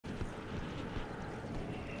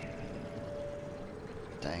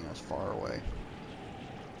Dang, that's far away.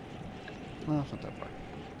 Well, it's not that far.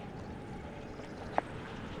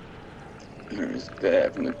 There's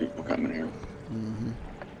definitely people coming here. Mm-hmm.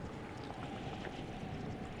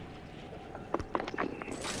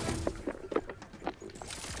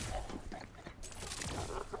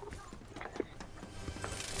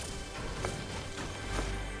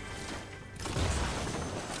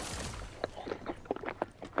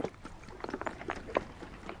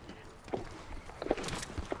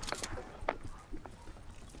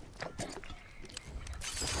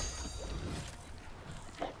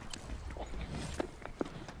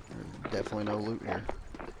 There's definitely no loot here.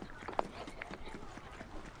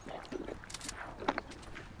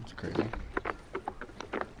 That's crazy.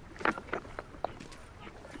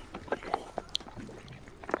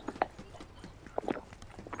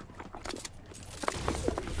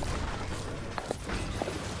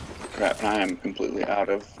 Crap, and I am completely out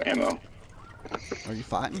of ammo. Are you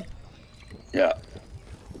fighting? Yeah.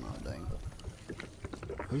 Oh, dang.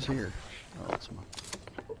 Who's here? Oh, it's my...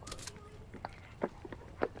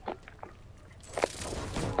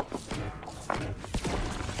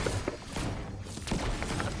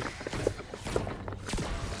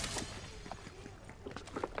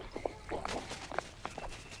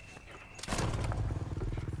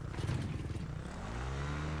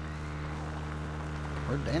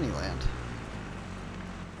 Where'd Danny land?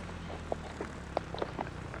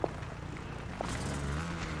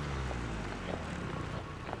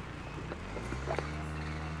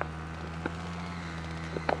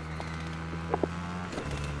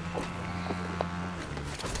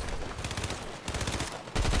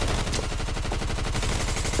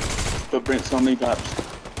 Footprints on me, Pops.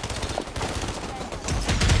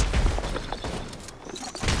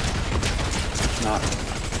 Not.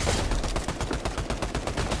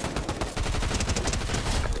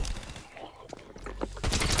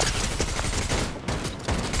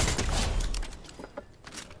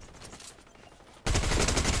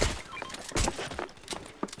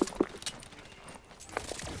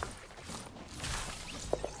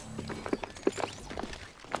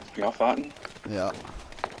 Y'all fighting? Yeah.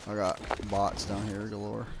 I got bots down here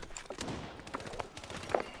galore.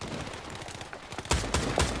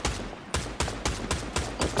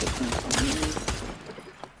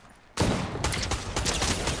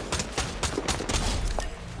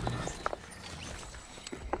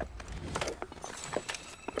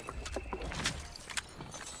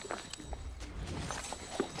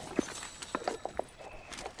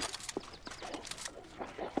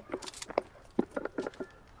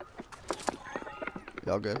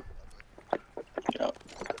 Y'all good? Yep.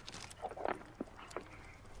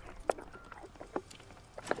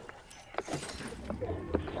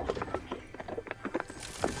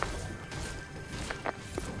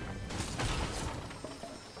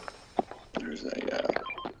 There's a,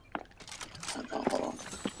 oh, hold on.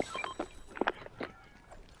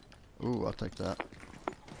 Ooh, I'll take that.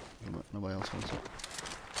 Nobody else wants it.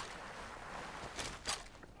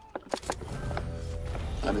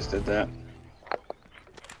 I just did that.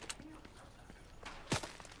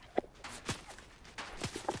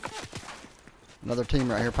 Another team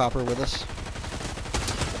right here, Popper, with us.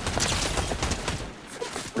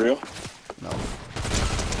 Real? No.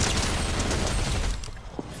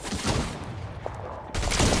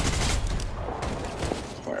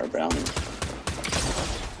 Fire bounty.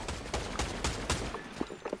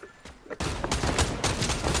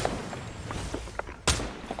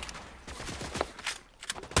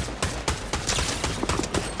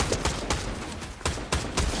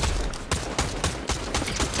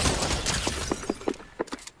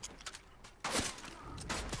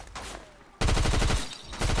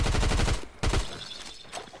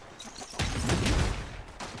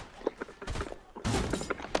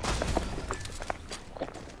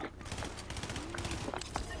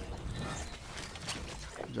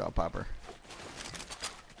 Good job, Popper.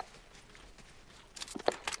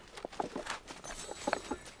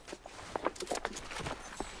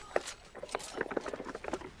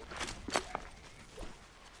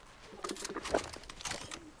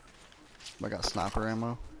 I got sniper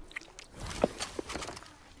ammo.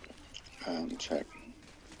 Check.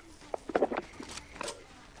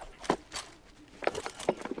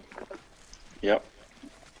 Yep.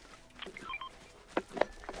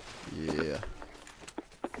 Yeah.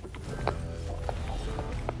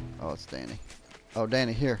 Oh, it's Danny. Oh,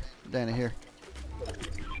 Danny, here. Danny, here.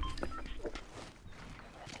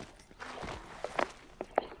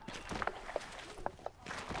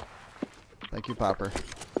 Thank you, Popper.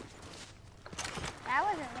 That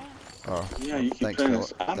wasn't me. Oh, Yeah, you keep thanks, saying Philip.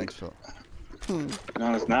 this. Thanks, Philip.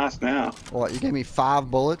 No, it's nice now. What? You gave me 5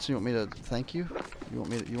 bullets. You want me to thank you? You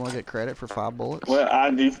want to get credit for 5 bullets?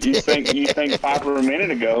 Well, you think 5 a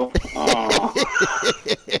minute ago. Oh.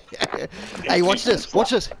 Hey, watch this.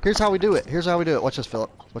 Watch this. Here's how we do it. Here's how we do it. Watch this, Philip.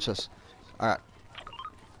 Watch this. All right.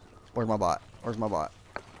 Where's my bot? Where's my bot?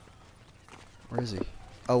 Where is he?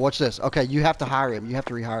 Oh, watch this. Okay, you have to hire him. You have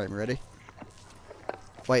to rehire him. Ready?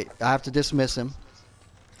 Wait, I have to dismiss him.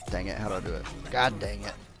 Dang it. How do I do it? God dang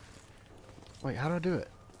it. Wait, how do I do it?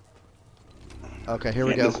 Okay, here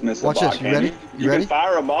we go. Watch this. You ready? You ready? Can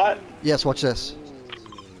fire a bot? Yes, watch this.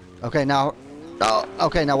 Okay, now. Oh,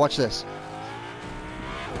 okay, now watch this.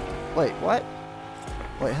 Wait, what?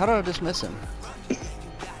 Wait, how do I dismiss him?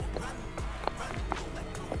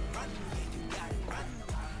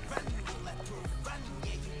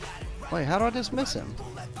 Wait, how do I dismiss him?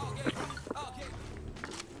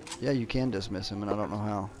 Yeah, you can dismiss him, and I don't know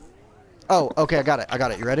how. Oh, okay, I got it. I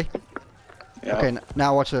got it. You ready? Yeah. Okay,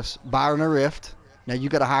 now watch this. Byron a Rift. Now you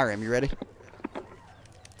gotta hire him. You ready?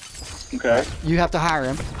 Okay. You have to hire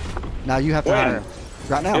him. Now you have to hire him.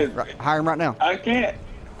 Right now. Hire him right now. I can't.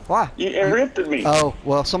 Why? You rifted me. Oh,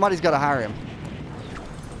 well, somebody's gotta hire him.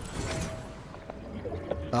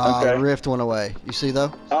 Okay. The Rift went away. You see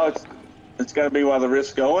though? Oh, it's gotta be while the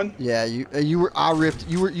rift's going. Yeah, I ripped.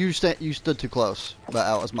 You stood too close, but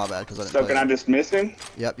that was my bad because I didn't. So can I dismiss him?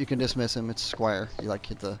 Yep, you can dismiss him. It's square. You like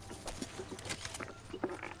hit the.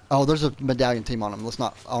 Oh, there's a medallion team on him. Let's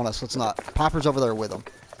not. Honest, let's not. Piper's over there with him.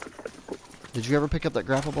 Did you ever pick up that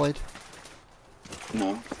grapple blade?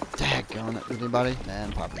 No. Daggone it. Did anybody?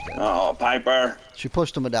 Man, Piper's dead. Oh, Piper. She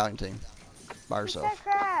pushed the medallion team by herself.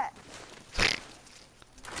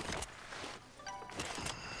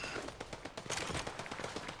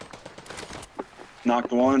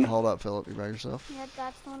 Knocked one. Hold up, Philip. You by yourself? Yeah,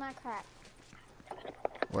 that's the one I cracked.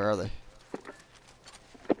 Where are they?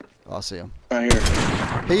 Oh, I see him. Right here.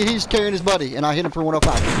 He's carrying his buddy, and I hit him for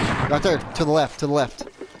 105. Right there, to the left, to the left.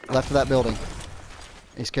 Left of that building.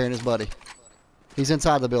 He's carrying his buddy. He's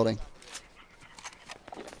inside the building.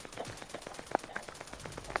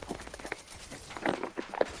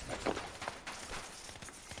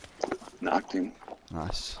 Knocked him.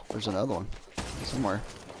 Nice. There's another one. Somewhere.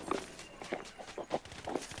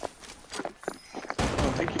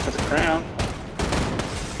 Oh, thank you for the crown.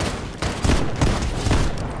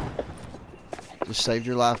 Just saved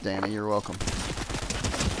your life, Danny. You're welcome.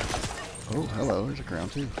 Oh, hello. There's a crown,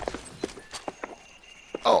 too.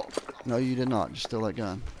 Oh! No, you did not. Just steal that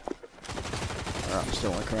gun. Alright, I'm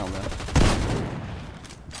stealing a crown, then.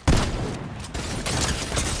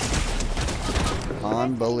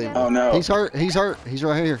 Unbelievable. Oh, no. He's hurt. He's hurt. He's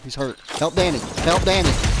right here. He's hurt. Help Danny. Help Danny.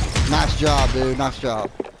 Nice job, dude. Nice job.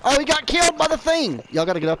 Oh, he got killed by the thing. Y'all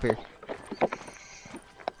got to get up here.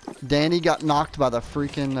 Danny got knocked by the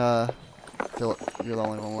freaking, Philip, you're the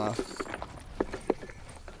only one left.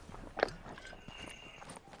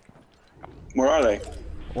 Where are they?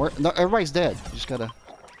 No, everybody's dead. You just gotta.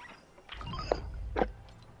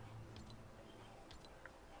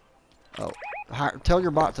 Oh, tell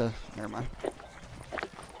your bot to. Never mind.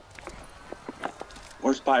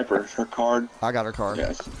 Where's Piper? Her card? I got her card.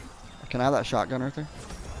 Yes. Can I have that shotgun right there?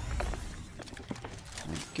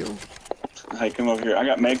 Thank you. Hey, come over here. I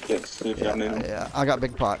got make kits if y'all need them. Yeah, I got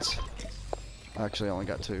big pots. Actually, I only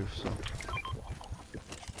got 2, so.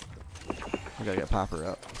 We gotta get Piper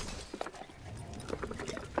up.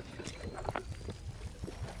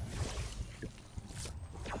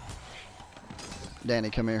 Danny,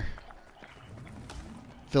 come here.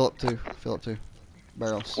 Philip too. Philip too.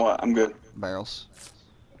 Barrels. What? I'm good. Barrels.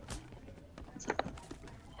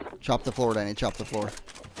 Chop the floor, Danny. Chop the floor.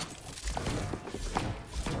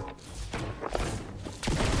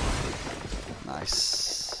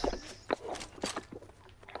 Nice.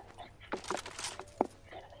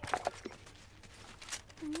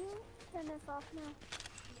 Can you turn this off now?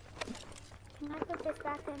 Can I put this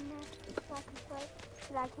back in there so I can play?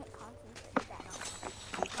 Because I can't concentrate that on.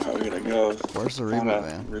 Oh, here it goes. Where's the reboot,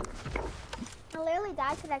 man? I literally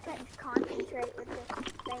died because I couldn't concentrate with this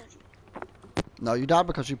thing. No, you died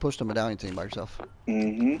because you pushed a medallion team by yourself.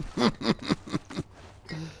 Mm-hmm.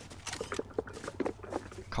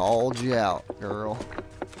 Called you out, girl.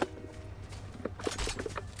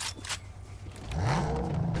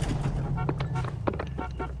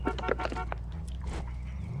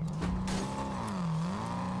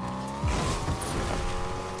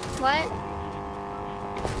 What?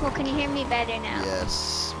 Well, can you hear me better now?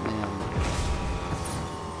 Yes, ma'am.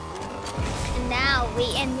 And now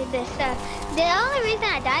we ended this stuff. The only reason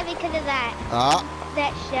I died because of that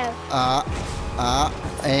show.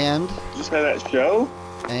 And Just had that show?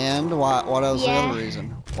 what else? Yeah. The other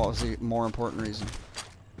reason? What was the more important reason?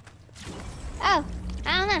 Oh,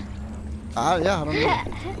 I don't know. Yeah, I don't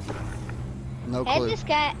know. No Hey, clue. this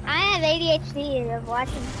guy. I have ADHD of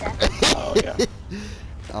watching stuff. Oh, yeah.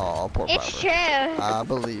 Oh, poor It's Piper. true. I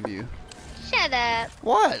believe you. Shut up.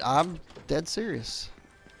 What? I'm dead serious.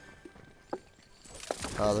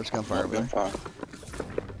 Oh, there's gunfire over there. Gunfire.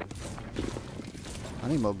 I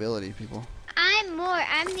need mobility, people. I'm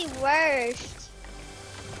the worst.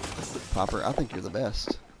 Popper, I think you're the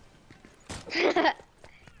best.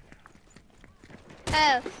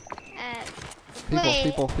 Oh. Wait.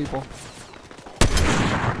 People.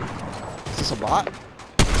 Is this a bot?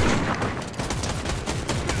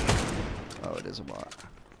 Oh, it is a bot.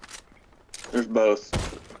 There's both.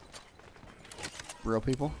 Real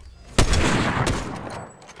people?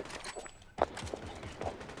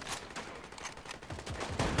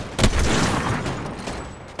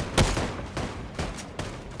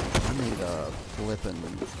 I need flipping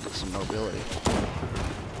some mobility.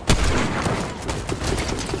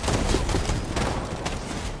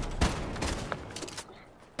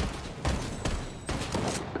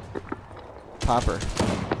 Popper,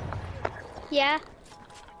 Yeah.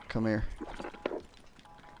 come here.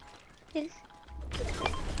 It's,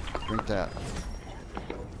 Drink that.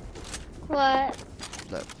 what?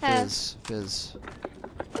 That Oh. fizz.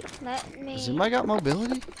 Let me. Has anybody got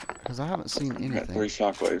mobility? Because I haven't seen Got 3 anything.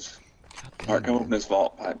 shockwaves. God Alright, dang, come open man. this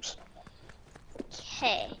vault pipes.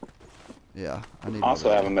 Okay. Yeah, I need Also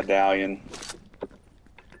have a mobility. medallion.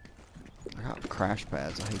 I got crash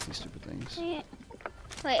pads. I hate these stupid things.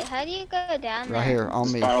 Wait, how do you go down there? Right here,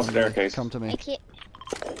 on me. Spiral on me. staircase. Come to I me. can't.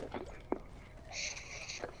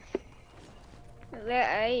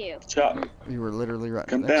 Where are you? Chop. You were literally right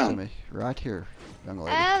Come next down. to me. Right here, young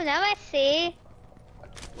lady. Oh, now I see.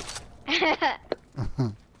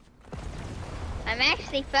 I'm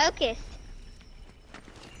actually focused.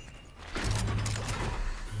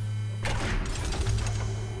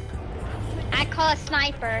 I call a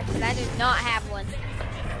sniper, but I do not have one.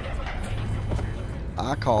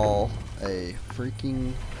 I call a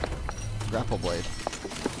freaking grapple blade.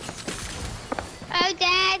 Oh,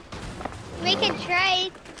 Dad, we can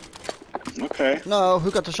trade. Okay. No,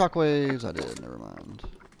 who got the shockwaves? I did. Never mind.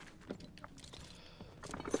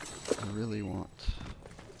 I really want.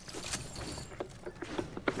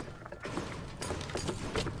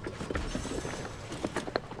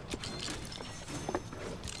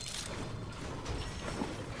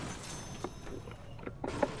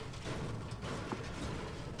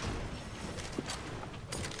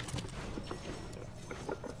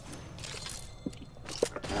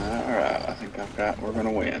 Alright, I think we're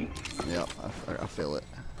gonna win. Yep, I feel it.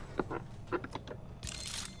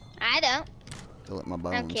 I don't. Feel it in my I'm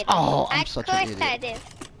bones. kidding. Oh, I'm of such course an I idiot.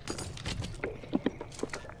 do.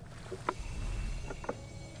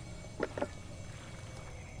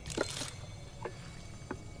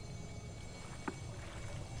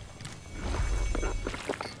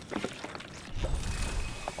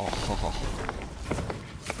 Oh,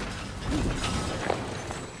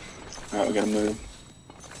 Alright, we gotta move.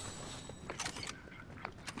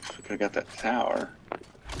 We could've got that tower.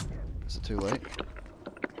 is it too late?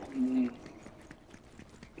 Mm.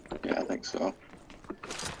 Yeah, I think so.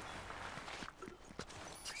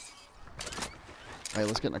 Hey,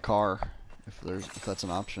 let's get in a car if that's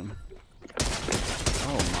an option.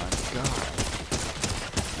 Oh my god.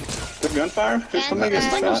 Good gunfire? Who's somebody This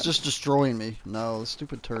getting thing was shot? just destroying me. No, the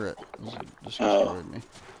stupid turret just Oh. destroyed me.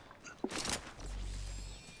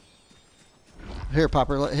 Here,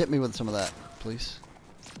 Popper, hit me with some of that, please.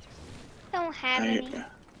 Don't have Hey, any.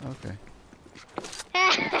 Okay.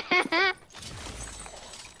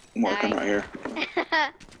 I'm working Sorry. right here.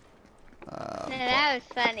 That was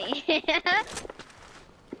funny.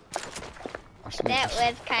 That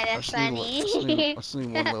was kind of funny. I just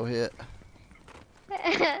need one little hit.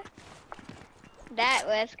 That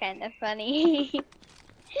was kind of funny.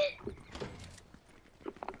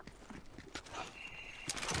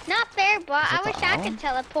 Not fair, bot. I that the wish I island? could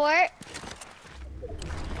teleport.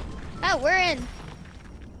 Oh, we're in.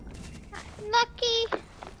 Lucky.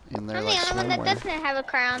 In there I'm like the only one that swimwear. doesn't have a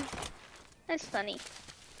crown. That's funny.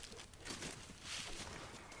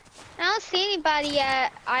 I don't see anybody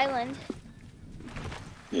at island.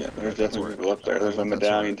 Yeah, there's That's definitely where- people up there. There's a that's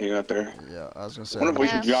medallion too up there. Yeah, I was gonna say. I wonder if we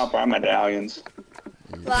Yeah. should drop our medallions.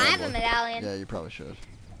 You Well, I have a probably- medallion. Yeah, you probably should.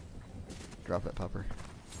 Drop it, Popper.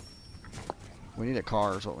 We need a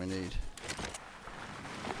car is what we need.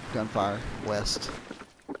 Gunfire, west.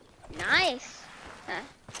 Nice.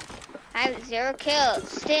 I have 0 kills.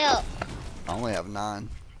 Still. I only have 9.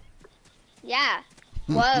 Yeah.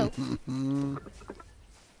 Whoa.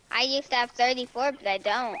 I used to have 34, but I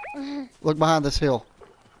don't. Oh, Look behind this hill.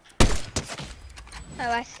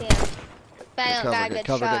 I see him. But I Get don't got cover, a get good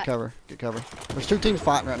cover, shot. get cover, get cover. There's 2 teams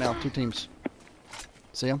fighting right now. 2 teams.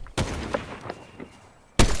 See him?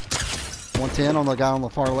 110 on the guy on the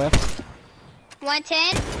far left.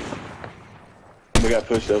 110? We gotta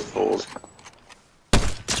push those fools.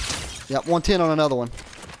 Yep, 110 on another one.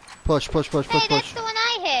 Push, push, push, Hey, push, that's push. the one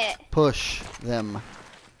I hit. Push them.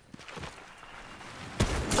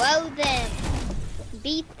 Blow them.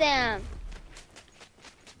 Beat them.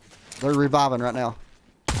 They're reviving right now.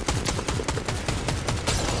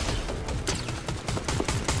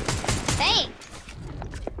 Thanks.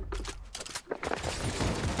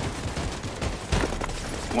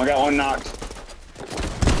 We got one knocked.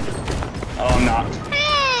 Oh, I'm knocked.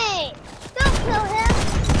 Hey! Don't kill him.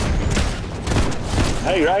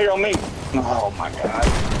 Hey, right here on me. Oh my god.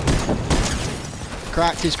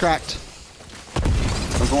 Cracked, he's cracked.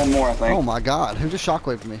 There's one more, I think. Oh my god, who just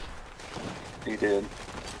shockwaved me? He did.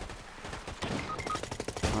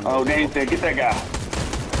 Oh, Danny, get that guy.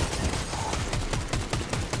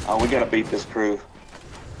 Oh, we gotta beat this crew.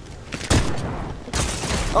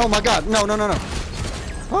 Oh my god, no, no, no, no.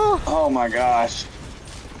 Oh, Oh my gosh.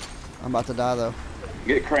 I'm about to die though.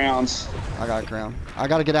 Get crowns. I got a crown. I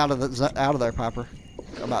gotta get out of there, Piper.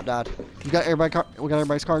 I about died. You got everybody? We got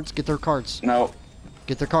everybody's cards. Get their cards. No,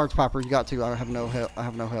 Get their cards, Piper. You got to. I have no health. I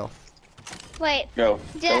have no health. Wait. go.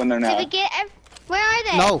 Go in there now. Did we get where are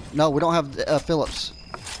they? No, no, we don't have Phillips.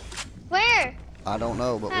 Where? I don't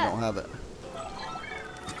know, but we Oh. don't have it.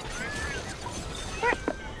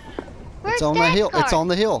 Where's It's on the Dad's hill. card? It's on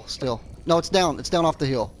the hill still. No, it's down. It's down off the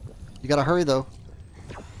hill. You gotta hurry though.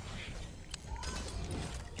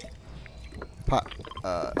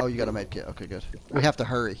 Oh, you got a med kit. Okay, good. We have to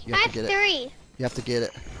hurry. You I have have to get it. 3. You have to get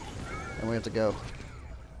it. And we have to go.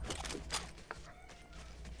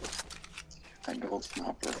 That gold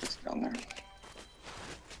sniper is down there.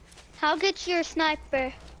 How good's your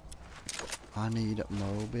sniper? I need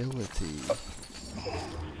mobility.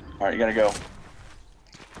 Alright, you gotta go.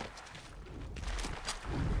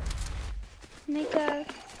 Let me go.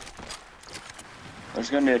 There's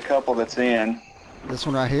gonna be a couple that's in. This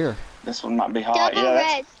one right here. This one might be hot. Double Yeah,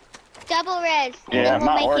 that's, res. Double res. yeah, Then it we'll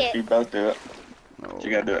might make work it. if you both do it. No. But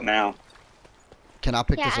you gotta do it now. Can I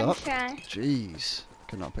pick Yeah, this I'm up? trying. Jeez.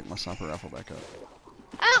 Could not pick my sniper rifle back up.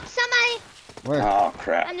 Oh, somebody! Where? Oh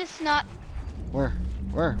crap. I'm just not. Where?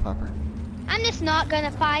 Where, Piper? I'm just not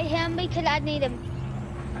gonna fight him because I need him.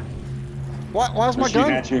 Why is They're my shooting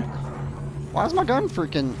gun? at you. Why is my gun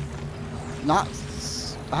freaking not?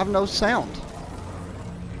 I have no sound.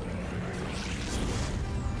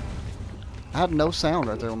 I had no sound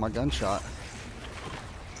right there when my gun shot.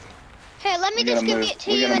 Here, let me We just gotta give move. it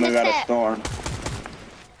to We you gotta in move a out of sec. storm.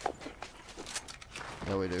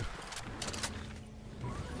 Yeah, we do.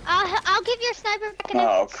 I'll give your sniper back in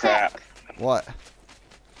Oh a sec. crap. What?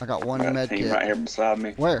 I got one Got a med team kit. right here beside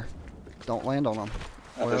me. Where? Don't land on them.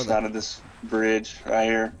 Where Other are side they? of this bridge right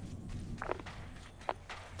here.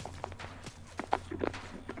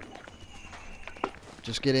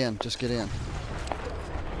 Just get in. Just get in.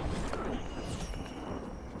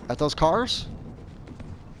 At those cars?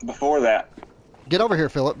 Before that. Get over here,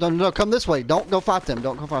 Philip. No, no, no, come this way. Don't go fight them.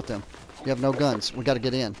 Don't go fight them. You have no guns. We got to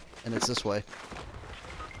get in, and it's this way.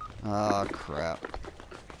 Oh, crap.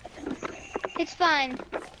 It's fine.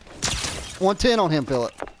 110 on him,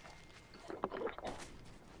 Philip.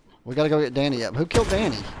 We got to go get Danny up. Who killed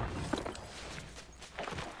Danny?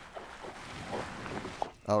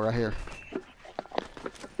 Oh, right here.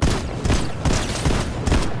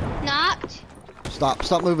 Knocked. Stop.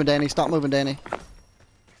 Stop moving, Danny. Stop moving, Danny.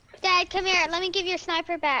 Dad, come here. Let me give your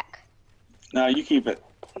sniper back. No, you keep it.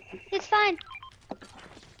 It's fine.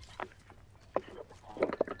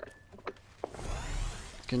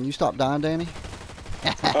 Can you stop dying, Danny?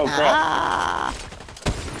 Oh crap.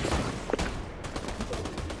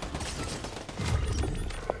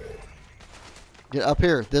 Get up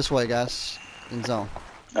here. This way, guys. In zone.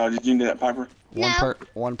 Oh, did you do that, Piper? No.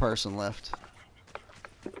 One person left.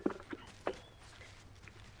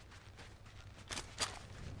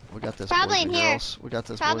 We got this, Probably boys in and here. girls. We got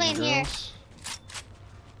this, Probably boys and in here. girls.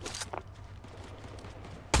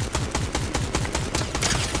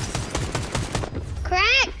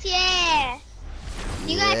 Cracked, yeah.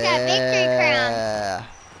 You got that victory crown. Yeah.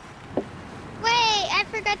 Wait, I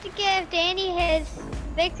forgot to give Danny his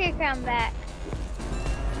victory crown back.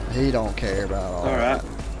 He don't care about all Alright. that.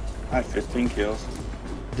 I had 15 kills.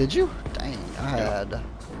 Did you? Dang, I had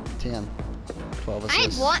 10, 12 I had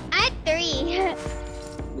assists. one. I had 3.